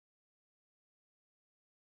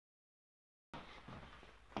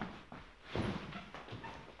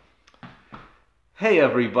Hey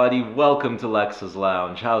everybody, welcome to Lex's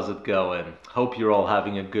Lounge. How's it going? Hope you're all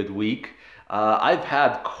having a good week. I've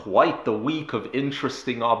had quite the week of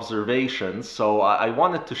interesting observations, so I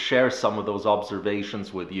wanted to share some of those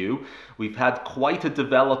observations with you. We've had quite a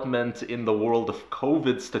development in the world of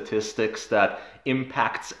COVID statistics that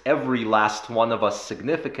impacts every last one of us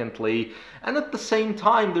significantly, and at the same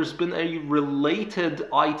time, there's been a related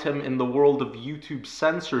item in the world of YouTube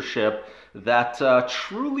censorship that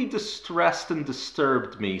truly distressed and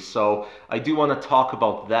disturbed me. So I do want to talk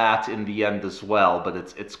about that in the end as well, but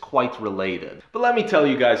it's quite related. But let me tell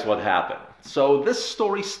you guys what happened. So this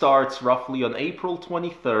story starts roughly on April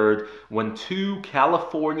 23rd when two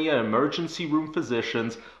California emergency room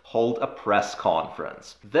physicians hold a press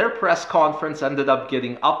conference. Their press conference ended up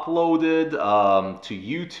getting uploaded to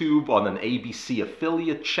YouTube on an ABC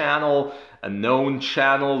affiliate channel, a known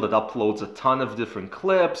channel that uploads a ton of different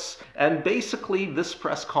clips. And basically this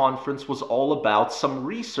press conference was all about some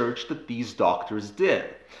research that these doctors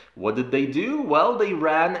did. What did they do? Well, they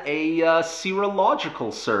ran a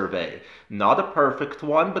serological survey. Not a perfect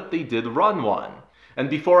one, but they did run one. And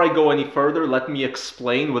before I go any further, let me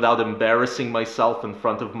explain without embarrassing myself in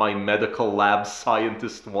front of my medical lab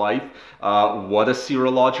scientist wife what a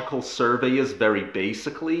serological survey is very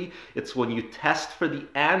basically. It's when you test for the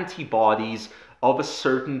antibodies of a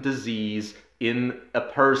certain disease in a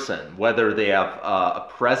person, whether they have a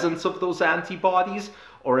presence of those antibodies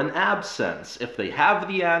or an absence. If they have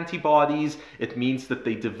the antibodies, it means that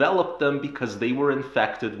they developed them because they were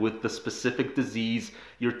infected with the specific disease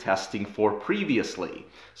you're testing for previously.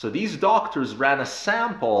 So these doctors ran a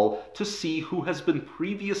sample to see who has been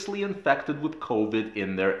previously infected with COVID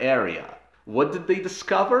in their area. What did they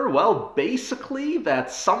discover? Well, basically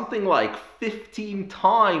that something like 15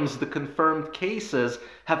 times the confirmed cases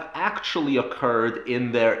have actually occurred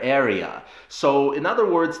in their area. So in other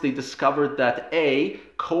words, they discovered that A,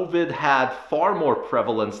 COVID had far more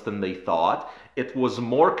prevalence than they thought. It was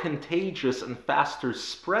more contagious and faster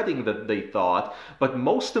spreading than they thought. But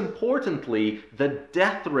most importantly, the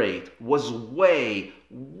death rate was way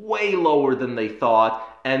lower than they thought.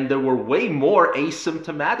 And there were way more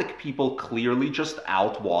asymptomatic people clearly just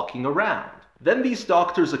out walking around. Then these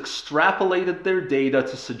doctors extrapolated their data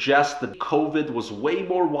to suggest that COVID was way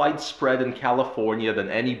more widespread in California than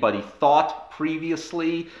anybody thought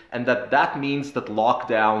previously, and that means that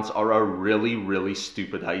lockdowns are a really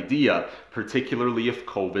stupid idea, particularly if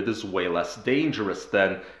COVID is way less dangerous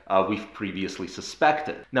than we've previously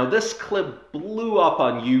suspected. Now this clip blew up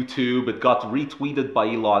on YouTube. It got retweeted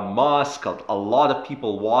by Elon Musk. A lot of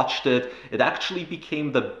people watched it. It actually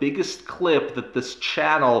became the biggest clip that this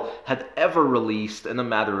channel had ever released in a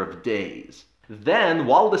matter of days. Then,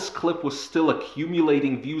 while this clip was still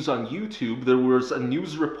accumulating views on YouTube, there was a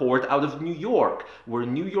news report out of New York, where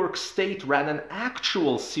New York State ran an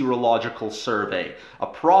actual serological survey, a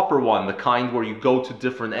proper one, the kind where you go to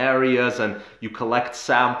different areas and you collect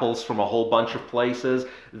samples from a whole bunch of places.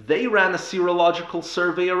 They ran a serological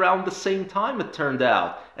survey around the same time, it turned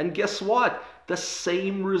out. And guess what? The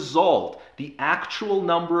same result. The actual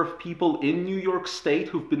number of people in New York State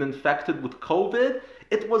who've been infected with COVID,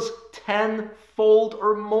 it was 10-fold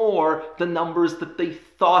or more the numbers that they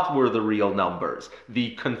thought were the real numbers,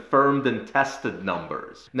 the confirmed and tested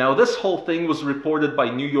numbers. Now, this whole thing was reported by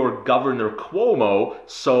New York Governor Cuomo,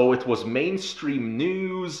 so it was mainstream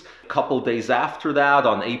news. A couple days after that,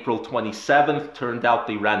 on April 27th, turned out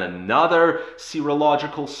they ran another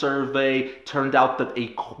serological survey. Turned out that a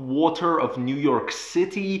quarter of New York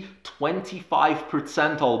City,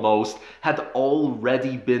 25% almost, had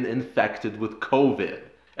already been infected with COVID.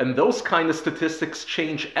 And those kind of statistics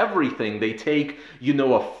change everything. They take, a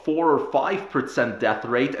 4 or 5% death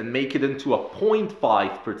rate and make it into a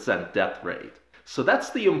 0.5% death rate. So that's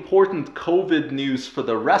the important COVID news for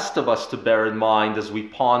the rest of us to bear in mind as we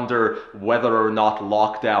ponder whether or not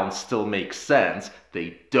lockdowns still make sense.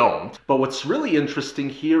 They don't. But what's really interesting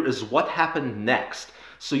here is what happened next.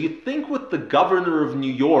 So you'd think with the governor of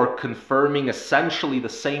New York confirming essentially the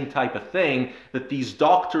same type of thing, that these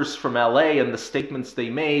doctors from LA and the statements they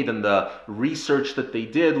made and the research that they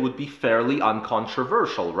did would be fairly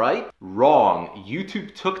uncontroversial, right? Wrong.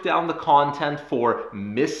 YouTube took down the content for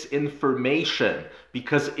misinformation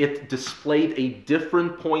because it displayed a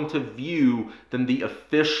different point of view than the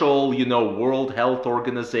official, World Health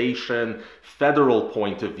Organization federal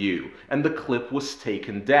point of view. And the clip was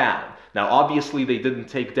taken down. Now, obviously, they didn't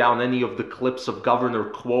take down any of the clips of Governor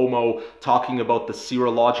Cuomo talking about the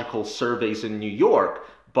serological surveys in New York,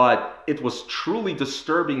 But it was truly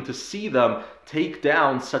disturbing to see them take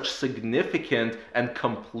down such significant and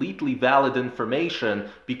completely valid information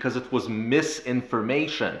because it was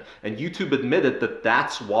misinformation. And YouTube admitted that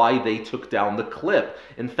that's why they took down the clip.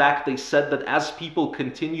 In fact, they said that as people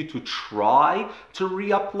continue to try to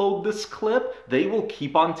re-upload this clip, they will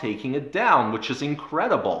keep on taking it down, which is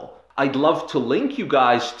incredible. I'd love to link you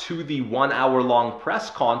guys to the 1 hour long press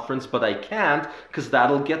conference, but I can't because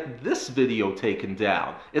that'll get this video taken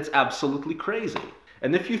down. It's absolutely crazy.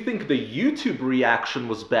 And if you think the YouTube reaction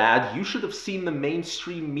was bad, you should have seen the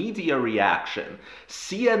mainstream media reaction.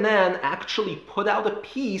 CNN actually put out a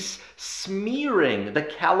piece smearing the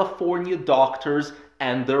California doctors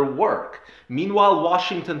and their work. Meanwhile,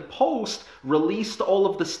 Washington Post released all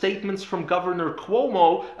of the statements from Governor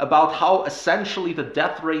Cuomo about how essentially the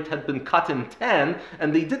death rate had been cut in 10,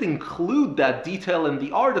 and they did include that detail in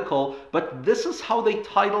the article, but this is how they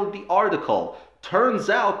titled the article. Turns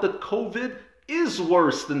out that COVID is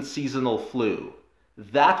worse than seasonal flu.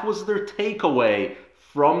 That was their takeaway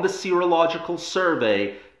from the serological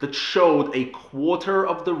survey that showed a quarter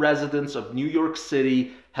of the residents of New York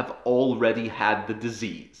City have already had the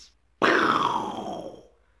disease.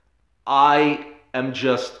 I am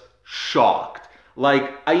just shocked.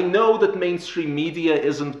 Like, I know that mainstream media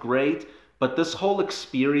isn't great, but this whole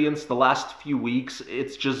experience the last few weeks,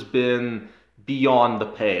 it's just been beyond the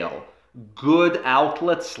pale. Good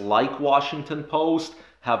outlets like Washington Post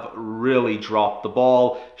have really dropped the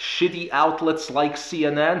ball. Shitty outlets like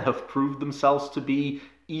CNN have proved themselves to be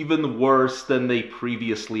even worse than they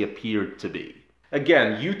previously appeared to be.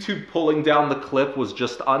 Again, YouTube pulling down the clip was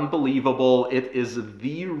just unbelievable. It is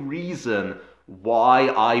the reason why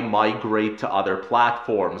I migrate to other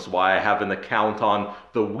platforms, why I have an account on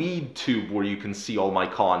the WeedTube where you can see all my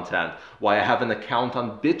content, why I have an account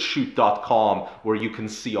on BitChute.com where you can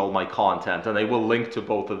see all my content, and I will link to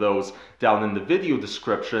both of those down in the video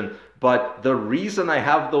description. But the reason I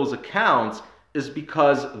have those accounts is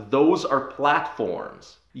because those are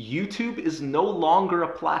platforms. YouTube is no longer a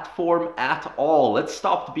platform at all. It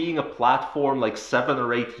stopped being a platform like 7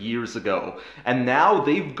 or 8 years ago. And now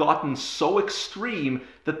they've gotten so extreme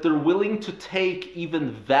that they're willing to take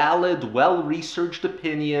even valid, well-researched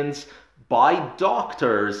opinions by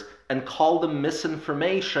doctors and call them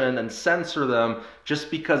misinformation and censor them just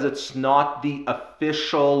because it's not the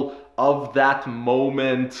official of that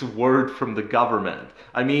moment word from the government.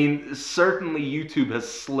 I mean, certainly YouTube has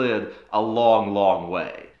slid a long, long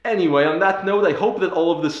way. Anyway, on that note, I hope that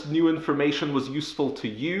all of this new information was useful to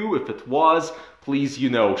you. If it was, please,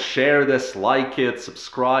 share this, like it,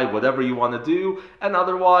 subscribe, whatever you want to do. And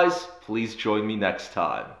otherwise, please join me next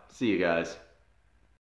time. See you guys.